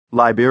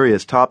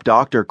Liberia's top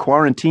doctor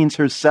quarantines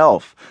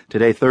herself.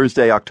 Today,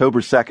 Thursday, October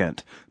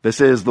 2nd.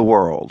 This is The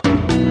World.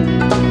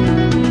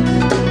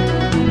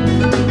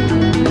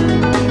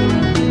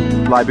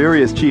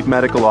 Liberia's chief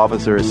medical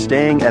officer is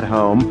staying at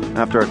home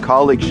after a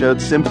colleague showed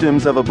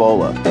symptoms of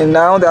Ebola. And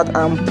now that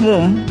I'm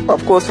home,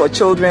 of course, for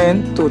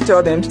children to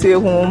tell them stay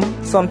home,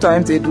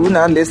 sometimes they do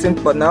not listen,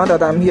 but now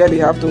that I'm here, they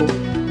have to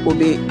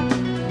obey.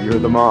 You're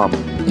the mom.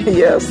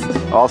 Yes.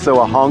 Also,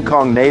 a Hong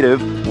Kong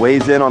native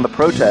weighs in on the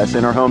protests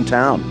in her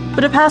hometown.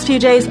 For the past few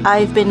days,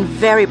 I've been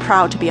very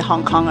proud to be a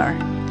Hong Konger.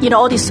 You know,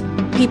 all these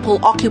people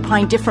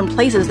occupying different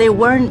places, they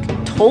weren't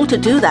told to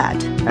do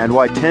that. And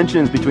why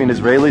tensions between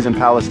Israelis and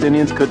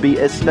Palestinians could be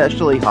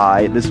especially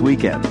high this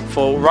weekend.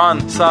 For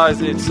one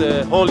side, it's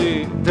a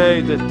holy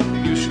day that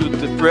you should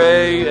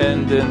pray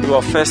and you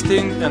are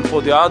fasting. And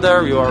for the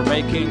other, you are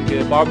making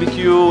a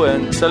barbecue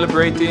and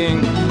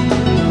celebrating.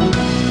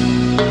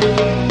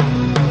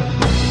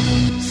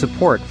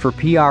 Support for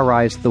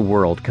PRI's The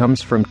World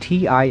comes from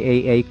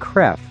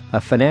TIAA-CREF, a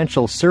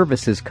financial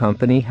services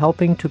company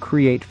helping to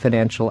create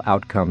financial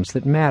outcomes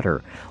that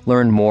matter.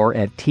 Learn more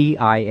at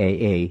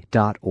TIAA.org.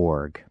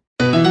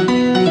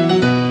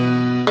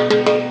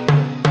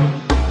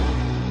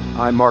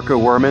 I'm Marco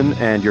Werman,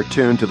 and you're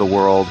tuned to The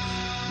World.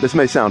 This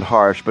may sound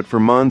harsh, but for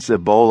months,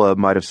 Ebola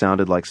might have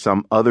sounded like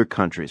some other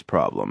country's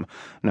problem.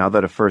 Now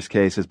that a first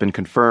case has been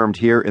confirmed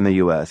here in the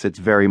U.S., it's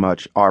very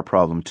much our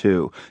problem,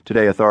 too.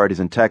 Today, authorities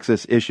in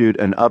Texas issued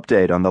an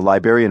update on the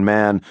Liberian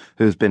man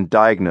who's been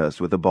diagnosed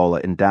with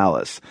Ebola in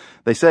Dallas.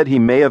 They said he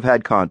may have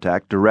had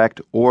contact, direct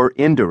or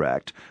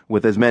indirect,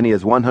 with as many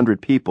as 100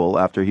 people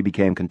after he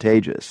became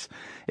contagious.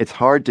 It's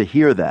hard to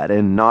hear that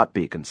and not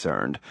be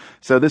concerned.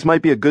 So this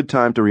might be a good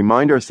time to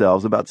remind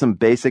ourselves about some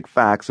basic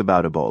facts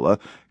about Ebola,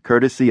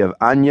 courtesy of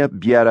Anja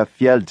Bjerre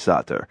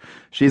Fjeldsater.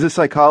 She's a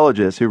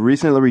psychologist who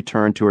recently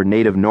returned to her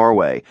native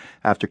Norway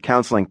after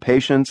counseling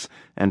patients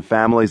and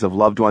families of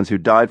loved ones who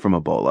died from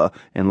Ebola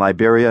in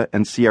Liberia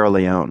and Sierra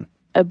Leone.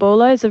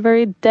 Ebola is a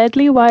very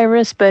deadly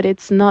virus, but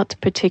it's not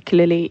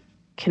particularly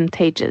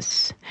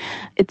contagious.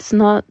 It's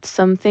not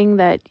something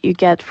that you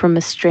get from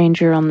a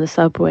stranger on the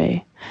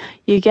subway.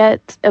 You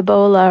get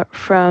Ebola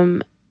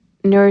from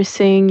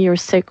nursing your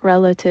sick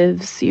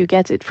relatives. You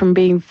get it from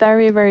being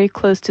very, very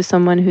close to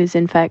someone who's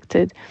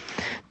infected.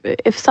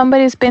 If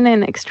somebody's been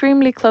in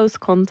extremely close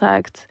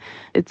contact,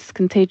 it's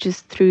contagious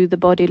through the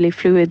bodily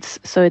fluids,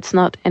 so it's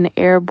not an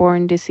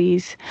airborne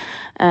disease.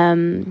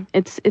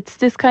 It's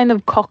this kind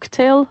of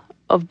cocktail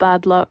of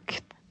bad luck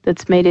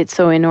that's made it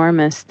so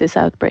enormous, this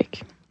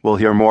outbreak. We'll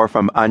hear more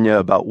from Anja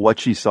about what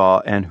she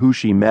saw and who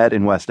she met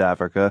in West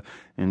Africa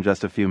in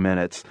just a few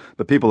minutes.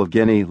 The people of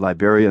Guinea,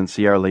 Liberia, and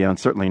Sierra Leone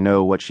certainly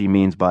know what she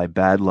means by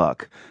bad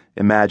luck.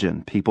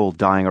 Imagine people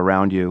dying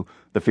around you,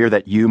 the fear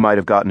that you might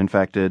have gotten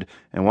infected,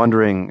 and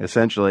wondering,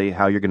 essentially,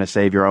 how you're going to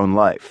save your own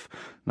life,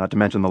 not to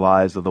mention the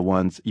lives of the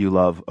ones you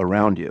love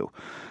around you.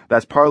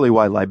 That's partly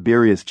why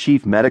Liberia's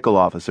chief medical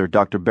officer,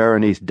 Dr.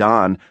 Berenice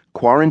Don,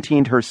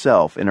 quarantined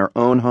herself in her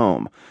own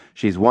home.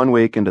 She's 1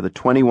 week into the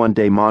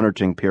 21-day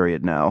monitoring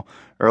period now.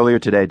 Earlier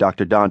today,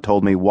 Dr. Don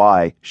told me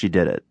why she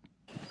did it.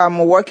 I'm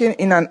working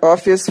in an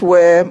office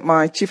where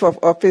my chief of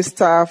office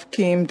staff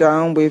came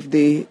down with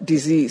the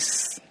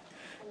disease.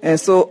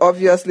 And so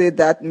obviously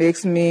that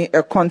makes me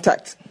a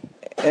contact.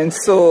 And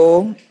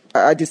so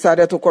I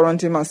decided to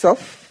quarantine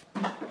myself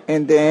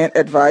and then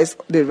advise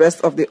the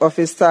rest of the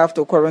office staff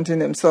to quarantine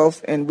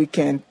themselves, and we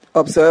can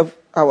observe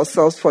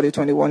ourselves for the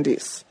 21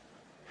 days.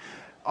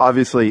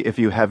 Obviously, if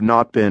you have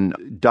not been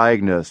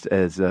diagnosed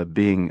as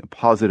being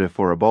positive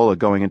for Ebola,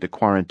 going into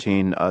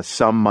quarantine,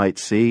 some might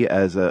see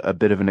as a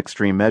bit of an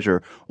extreme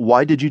measure.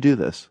 Why did you do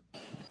this?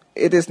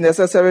 It is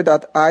necessary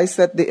that I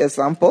set the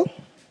example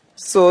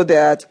so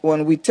that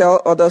when we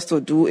tell others to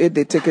do it,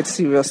 they take it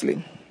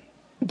seriously.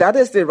 That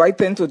is the right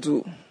thing to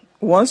do.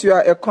 Once you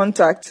are a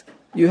contact,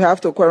 you have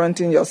to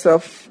quarantine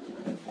yourself,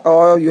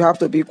 or you have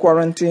to be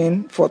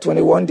quarantined for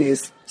 21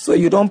 days. So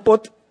you don't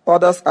put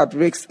others at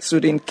risk, so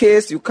in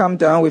case you come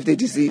down with the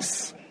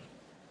disease.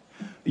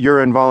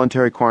 You're in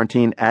voluntary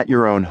quarantine at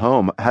your own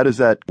home. How does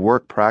that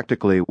work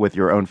practically with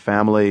your own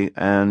family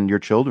and your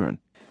children?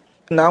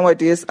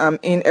 Nowadays, I'm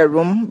in a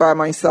room by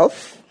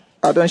myself.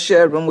 I don't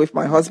share a room with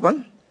my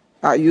husband.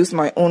 I use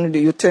my own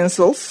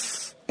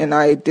utensils, and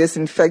I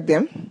disinfect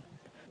them.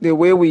 The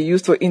way we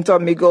used to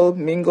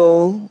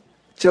mingle,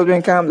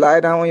 children come lie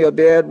down on your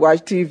bed, watch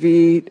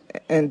TV,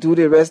 and do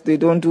the rest. They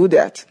don't do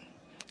that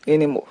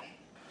anymore.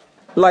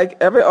 Like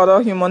every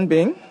other human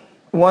being,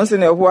 once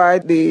in a while,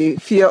 the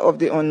fear of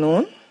the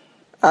unknown.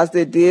 As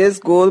the days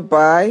go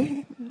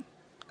by,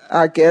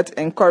 I get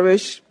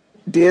encouraged.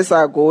 Days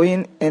are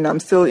going, and I'm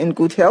still in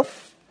good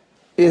health.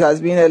 It has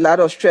been a lot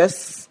of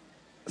stress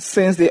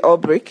since the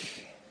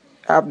outbreak.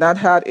 I've not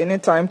had any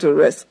time to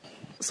rest.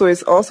 So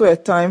it's also a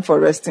time for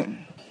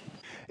resting.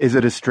 Is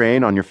it a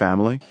strain on your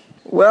family?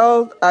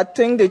 Well, I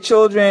think the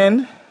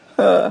children,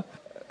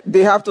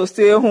 they have to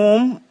stay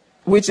home,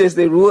 which is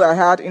the rule I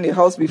had in the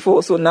house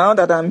before. So now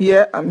that I'm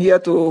here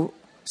to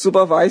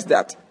supervise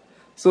that.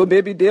 So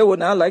maybe they will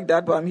not like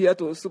that, but I'm here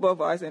to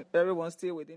supervise and everyone stay within.